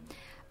 I've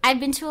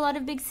been to a lot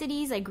of big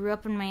cities. I grew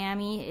up in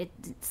Miami.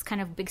 It's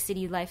kind of big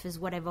city life is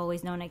what I've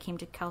always known. I came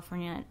to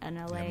California and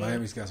LA. Yeah,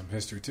 Miami's got some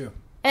history too.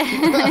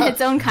 Its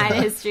own kind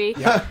of history.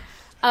 Yeah.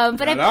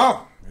 But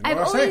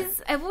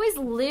I've always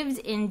lived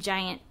in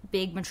giant,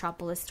 big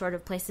metropolis sort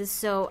of places,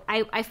 so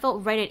I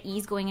felt right at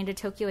ease going into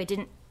Tokyo.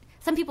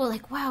 Some people are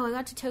like, wow, I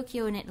got to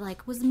Tokyo and it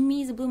was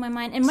amazing, it blew my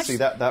mind. And see,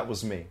 that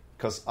was me,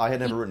 because I had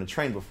never ridden a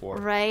train before.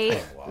 Right.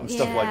 Oh, wow. And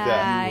stuff like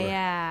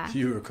that.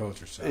 You were a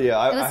culture shock. Yeah,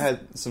 I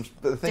had some,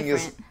 the thing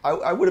different. Is,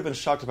 I would have been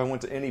shocked if I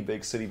went to any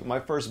big city, but my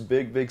first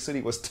big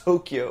city was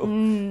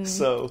Tokyo,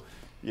 so...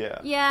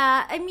 Yeah.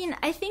 Yeah, I mean,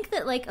 I think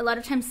that a lot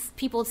of times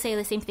people say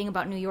the same thing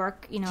about New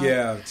York,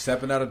 Yeah,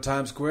 stepping out of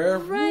Times Square.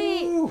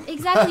 Right. Woo.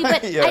 Exactly,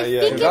 but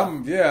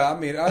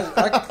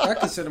I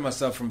consider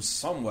myself from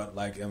somewhat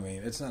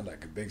it's not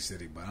like a big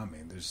city, but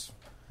there's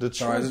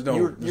there's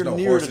no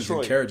horses Detroit.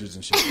 And carriages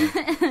and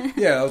shit.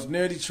 Yeah, I was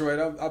near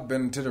Detroit. I've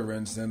been to the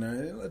Ren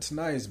Center. It's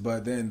nice,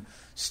 but then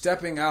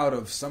stepping out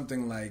of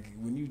something like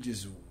when you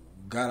just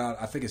got out,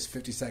 I think it's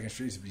 52nd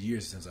Street. It's been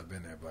years since I've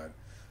been there, but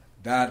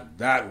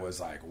that was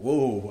like,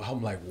 whoa.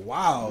 I'm like,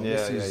 wow.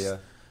 Yeah.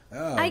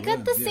 Oh, I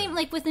got the same,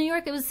 with New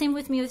York, it was the same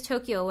with me with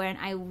Tokyo, where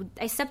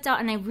I stepped out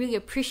and I really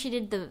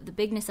appreciated the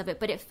bigness of it,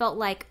 but it felt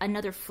like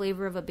another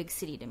flavor of a big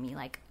city to me. You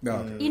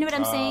know what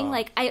I'm saying?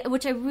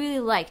 Which I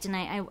really liked, and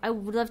I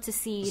would love to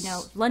see,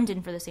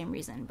 London for the same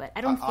reason, but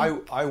I don't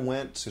think... I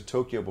went to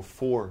Tokyo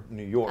before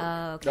New York.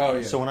 Okay. Oh,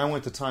 yeah. So when I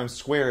went to Times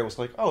Square, it was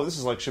like, oh, this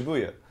is like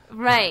Shibuya.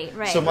 Right.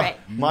 So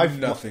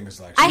nothing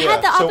is like... I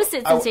had the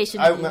opposite sensation.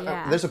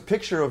 There's a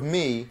picture of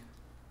me,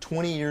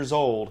 20 years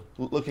old,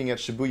 looking at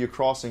Shibuya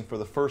Crossing for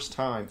the first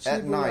time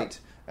at night,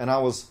 and I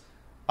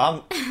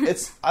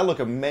look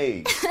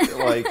amazed.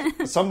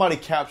 Somebody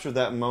captured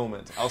that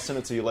moment. I'll send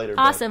it to you later.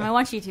 Awesome, I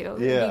want you to.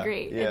 It'd be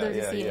great. Yeah, I'd love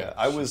to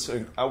see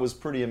it. I was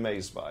pretty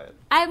amazed by it.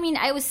 I mean,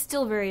 I was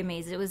still very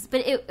amazed. It was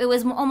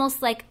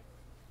almost like,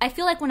 I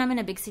feel like when I'm in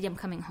a big city, I'm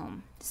coming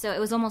home. So it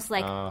was almost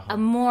like a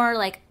more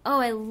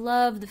I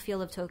love the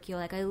feel of Tokyo.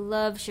 I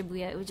love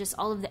Shibuya. It was just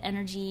all of the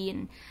energy,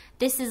 and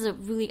this is a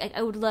really,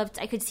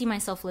 I could see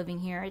myself living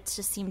here. It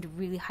just seemed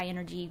really high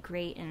energy,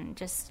 great, and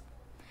just,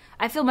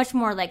 I feel much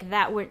more like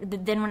that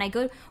than when I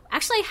go.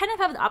 Actually, I kind of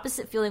have the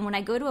opposite feeling when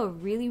I go to a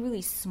really,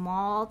 really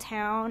small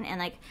town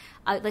and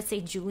let's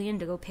say Julian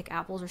to go pick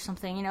apples or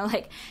something,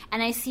 and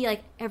I see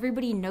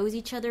everybody knows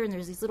each other and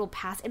there's these little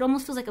paths. It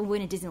almost feels like I'm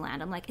going to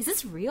Disneyland. I'm like, is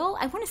this real?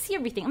 I want to see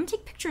everything. I'm gonna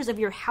take pictures of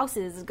your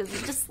houses because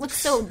it just looks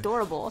so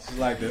adorable. It's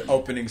like the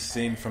opening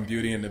scene from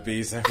Beauty and the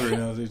Beast. Everybody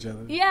knows each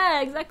other.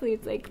 Yeah, exactly.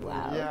 It's like,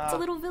 wow, it's a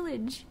little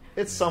village.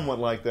 It's somewhat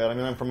like that. I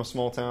mean, I'm from a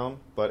small town,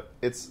 but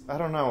I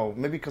don't know,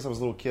 maybe because I was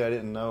a little kid I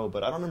didn't know,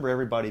 but I don't remember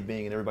everybody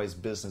being in everybody's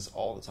business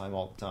all the time.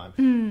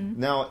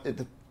 Now,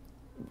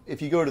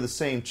 if you go to the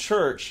same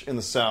church in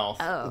the South,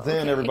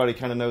 then everybody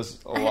kind of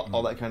knows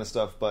all that kind of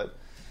stuff, but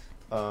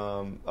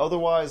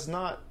otherwise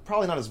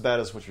probably not as bad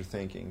as what you're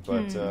thinking,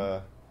 but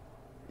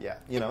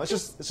it's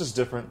just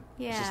different.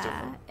 Yeah, it's just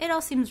different. It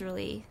all seems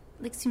really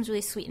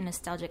sweet and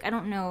nostalgic. I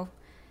don't know,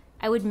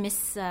 I would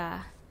miss...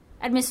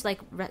 I'd miss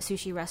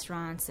sushi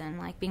restaurants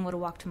and being able to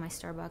walk to my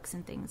Starbucks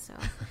and things. So,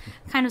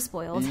 kind of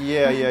spoiled.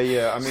 Yeah.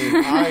 I mean,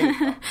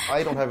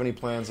 I don't have any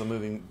plans on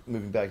moving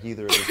back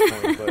either at this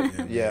point. But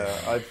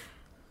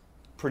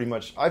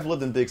I've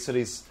lived in big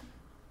cities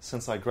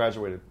since I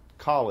graduated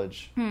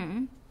college,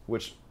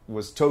 which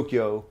was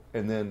Tokyo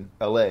and then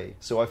LA.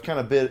 So I've kind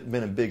of been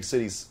in big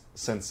cities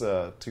since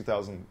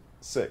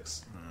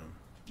 2006.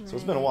 So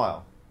it's been a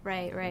while.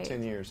 Right.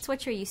 10 years. It's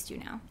what you're used to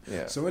now.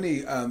 Yeah. So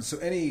any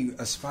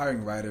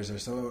aspiring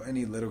writers, or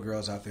any little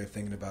girls out there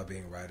thinking about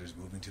being writers,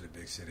 moving to the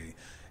big city,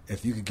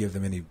 if you could give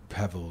them any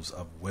pebbles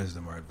of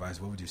wisdom or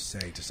advice, what would you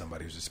say to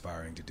somebody who's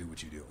aspiring to do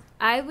what you do?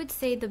 I would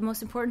say the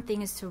most important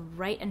thing is to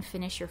write and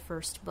finish your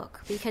first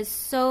book, because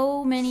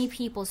so many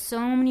people,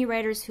 so many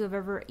writers who have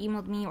ever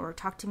emailed me or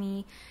talked to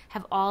me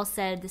have all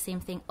said the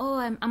same thing. Oh,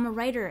 I'm a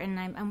writer and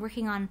I'm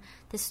working on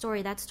this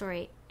story, that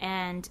story.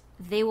 And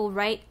they will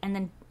write and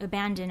then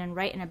abandon and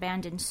write and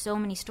abandon so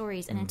many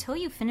stories. And until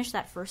you finish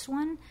that first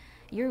one,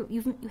 you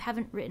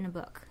haven't written a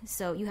book,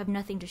 so you have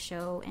nothing to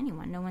show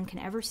anyone. No one can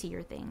ever see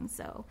your thing.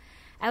 So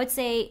I would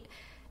say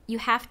you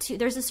have to.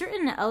 There's a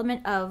certain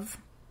element of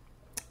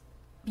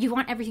you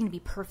want everything to be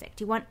perfect.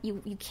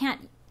 You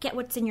can't get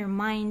what's in your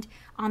mind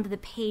onto the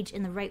page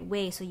in the right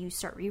way. So you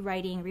start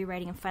rewriting,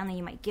 and finally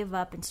you might give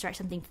up and start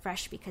something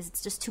fresh because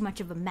it's just too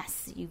much of a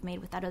mess that you've made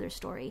with that other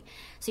story.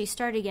 So you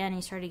start again and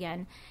you start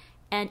again.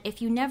 And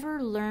if you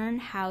never learn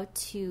how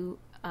to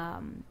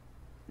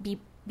be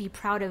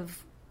proud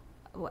of,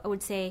 I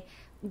would say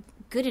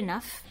good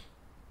enough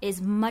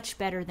is much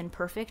better than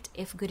perfect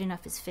if good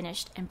enough is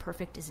finished and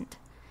perfect isn't.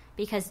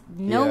 Because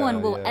no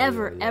one will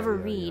ever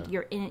read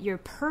your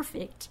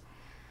perfect,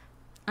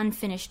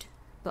 unfinished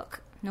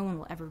book. No one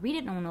will ever read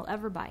it. No one will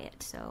ever buy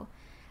it. So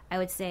I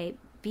would say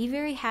be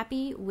very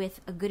happy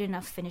with a good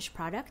enough finished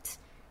product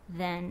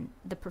than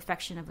the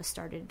perfection of a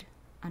started,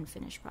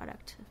 unfinished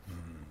product.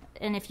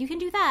 And if you can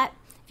do that,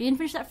 if you can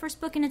finish that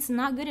first book and it's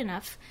not good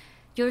enough,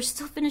 you're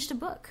still finished a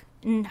book.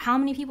 And how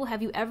many people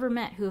have you ever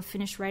met who have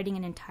finished writing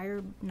an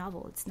entire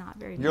novel? It's not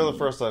very many. You're the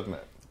first I've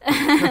met.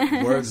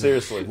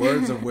 Seriously.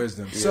 Words of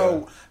wisdom. Yeah.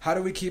 So how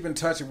do we keep in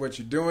touch with what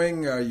you're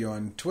doing? Are you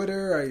on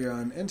Twitter? Are you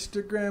on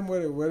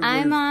Instagram?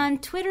 I'm on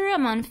Twitter.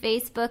 I'm on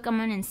Facebook. I'm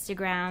on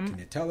Instagram. Can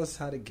you tell us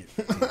how to get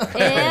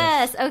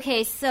Yes.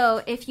 Okay.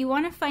 So if you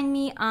want to find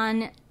me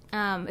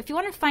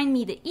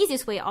the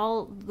easiest way,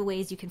 all the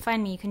ways you can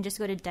find me, you can just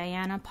go to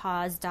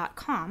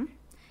dianapaz.com.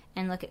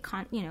 and look at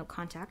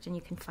contact, and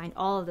you can find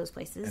all of those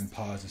places. And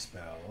pause is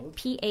spelled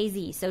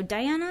P-A-Z. So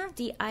Diana,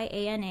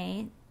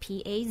 Diana,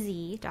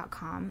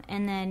 Paz.com.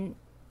 And then,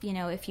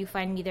 if you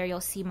find me there, you'll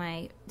see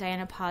my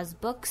Diana Paz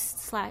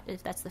books,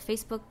 if that's the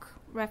Facebook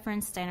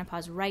reference. Diana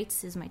Paz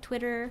Writes is my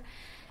Twitter.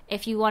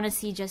 If you want to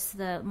see just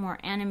the more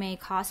anime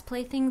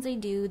cosplay things I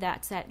do,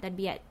 that'd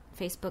be at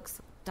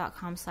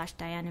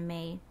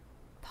facebook.com/DianaMayPop.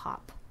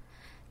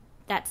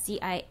 That's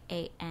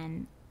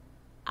DIANIMEPOP.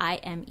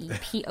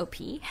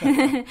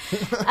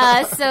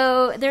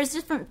 So there's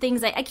different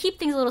things. I keep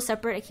things a little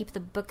separate. I keep the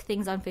book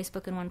things on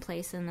Facebook in one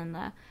place and then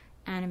the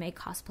anime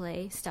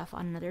cosplay stuff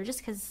on another, just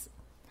because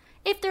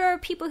if there are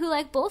people who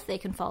like both, they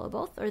can follow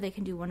both, or they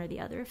can do one or the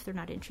other if they're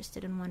not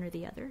interested in one or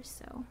the other.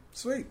 So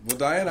sweet. Well,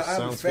 Diana,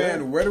 I'm a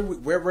fan.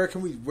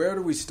 Good. Where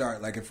do we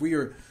start? Like, if we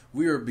are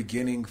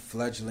beginning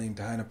fledgling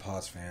Diana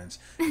Paz fans,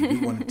 and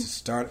we wanted to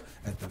start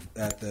at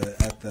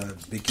the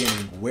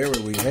beginning, where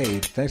would we? Hey,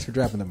 thanks for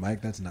dropping the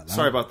mic. That's not loud.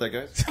 Sorry about that,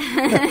 guys.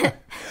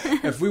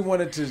 If we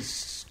wanted to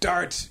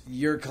start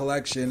your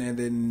collection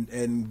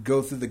and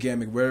go through the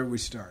gamut, where would we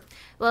start?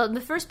 Well,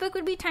 the first book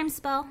would be Time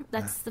Spell.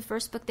 That's the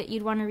first book that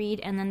you'd want to read,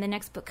 and then the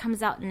next book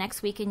comes out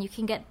next week, and you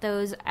can get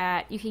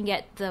you can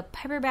get the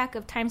paperback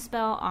of Time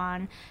Spell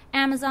on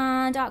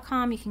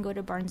Amazon.com. You can go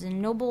to Barnes &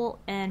 Noble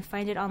and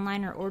find it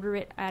online or order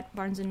it at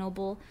Barnes &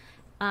 Noble.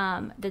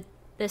 The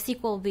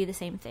sequel will be the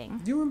same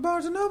thing. You in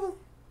Barnes & Noble?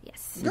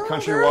 Yes.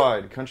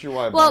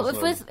 Countrywide. Well,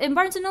 in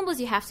Barnes & Noble's,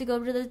 you have to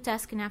go to the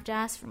desk and have to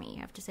ask for me.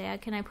 You have to say,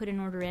 can I put an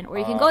order in? Or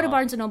you can go to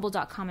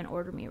BarnesandNoble.com and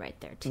order me right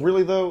there, too.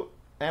 Really, though?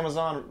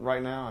 Amazon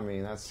right now,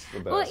 that's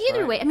the best. Well,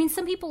 either way,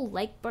 some people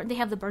they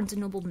have the Barnes &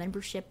 Noble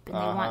membership and they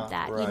want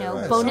that,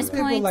 bonus some points.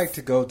 People like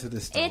to go to the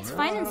store. It's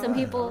fine, and some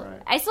people.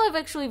 Right. I still have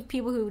actually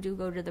people who do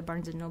go to the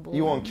Barnes & Noble.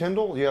 You on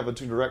Kindle? You have a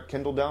direct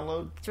Kindle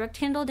download? Direct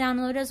Kindle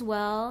download as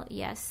well,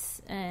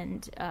 yes.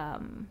 And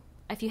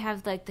if you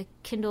have the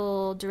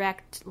Kindle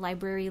Direct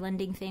library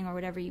lending thing or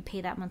whatever, you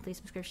pay that monthly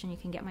subscription, you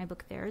can get my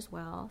book there as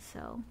well.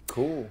 So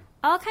cool.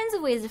 All kinds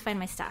of ways to find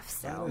my stuff.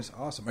 So that is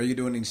awesome. Are you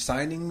doing any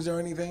signings or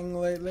anything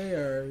lately?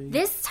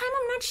 This time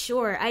I'm not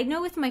sure. I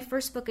know with my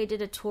first book I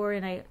did a tour,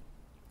 and I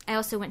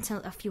also went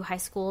to a few high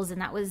schools,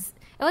 and it was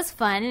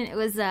fun, and it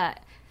was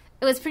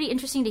pretty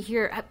interesting to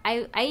hear.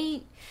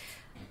 I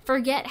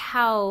forget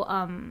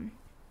how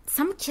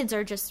some kids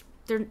are just.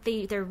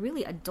 They're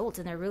really adult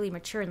and they're really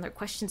mature, and their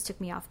questions took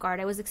me off guard.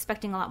 I was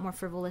expecting a lot more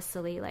frivolous,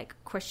 silly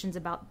questions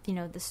about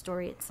the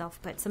story itself,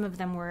 but some of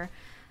them were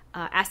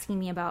asking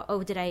me about,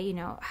 did I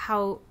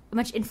how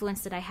much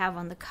influence did I have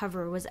on the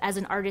cover? As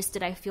an artist,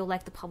 did I feel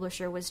like the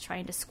publisher was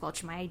trying to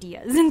squelch my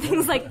ideas and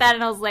things like that?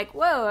 And I was like,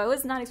 whoa, I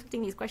was not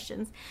expecting these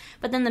questions.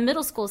 But then the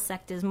middle school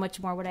sect is much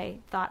more what I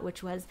thought,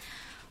 which was,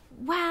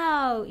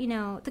 wow,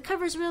 the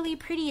cover's really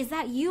pretty. Is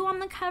that you on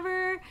the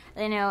cover?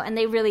 And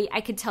they really,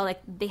 I could tell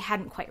they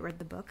hadn't quite read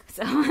the book.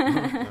 So,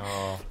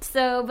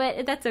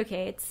 but that's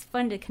okay. It's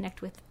fun to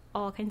connect with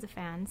all kinds of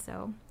fans.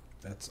 So,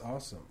 That's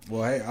awesome.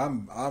 Well, hey,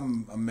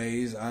 I'm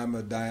amazed. I'm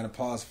a Diana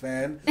Paws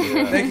fan.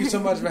 Thank you so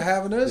much for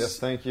having us. Yes,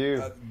 thank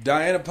you.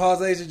 Diana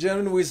Paws, ladies and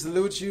gentlemen, we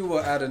salute you.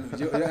 We'll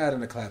you're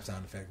adding a clap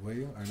sound effect, will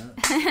you? Or not?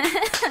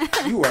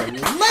 You are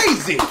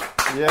lazy.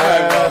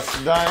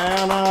 Yes,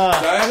 Diana.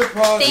 Diana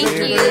Paws. Thank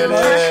you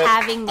for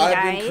having me, guys.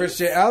 I've been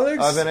Christian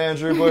Alex. I've been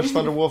Andrew Bush,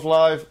 Thunderwolf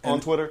Live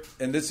on Twitter.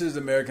 And this is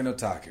American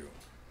Otaku.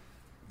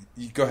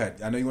 Go ahead.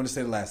 I know you want to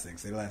say the last thing.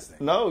 Say the last thing.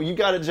 No, you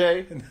got it,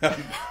 Jay.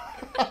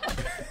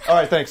 All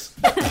right, thanks.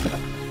 You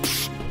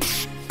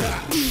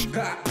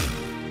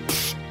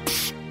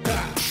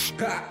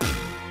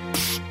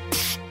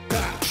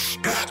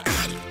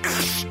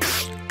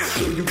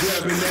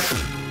grabbing that?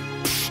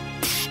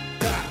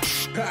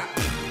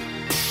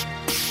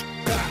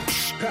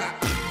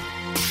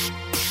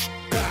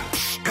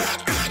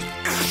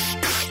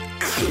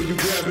 You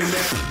grabbing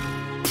that?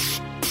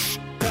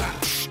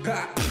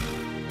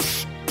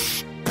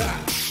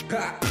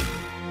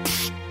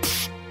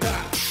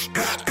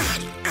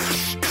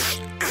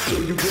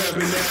 You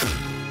grabbing that?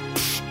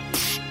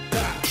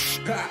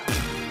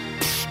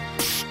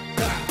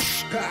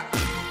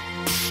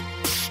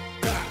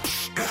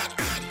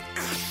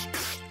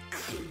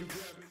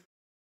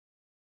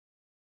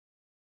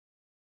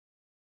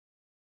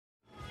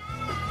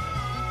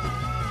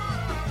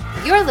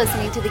 You're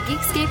listening to the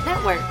Geekscape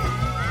Network.